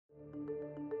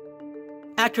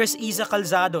Actress Iza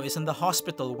Calzado is in the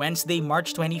hospital Wednesday,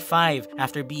 March 25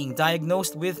 after being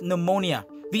diagnosed with pneumonia.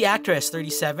 The actress,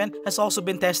 37, has also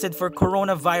been tested for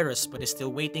coronavirus but is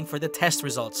still waiting for the test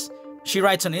results. She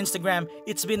writes on Instagram,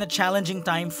 "It's been a challenging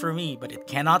time for me, but it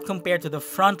cannot compare to the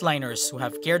frontliners who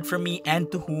have cared for me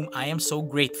and to whom I am so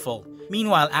grateful."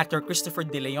 Meanwhile, actor Christopher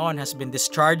De Leon has been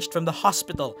discharged from the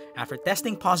hospital after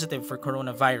testing positive for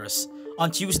coronavirus. On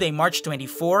Tuesday, March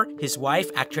 24, his wife,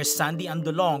 actress Sandy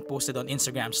Andolong, posted on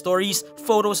Instagram stories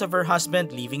photos of her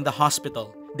husband leaving the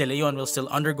hospital. De Leon will still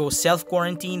undergo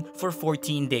self-quarantine for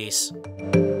 14 days.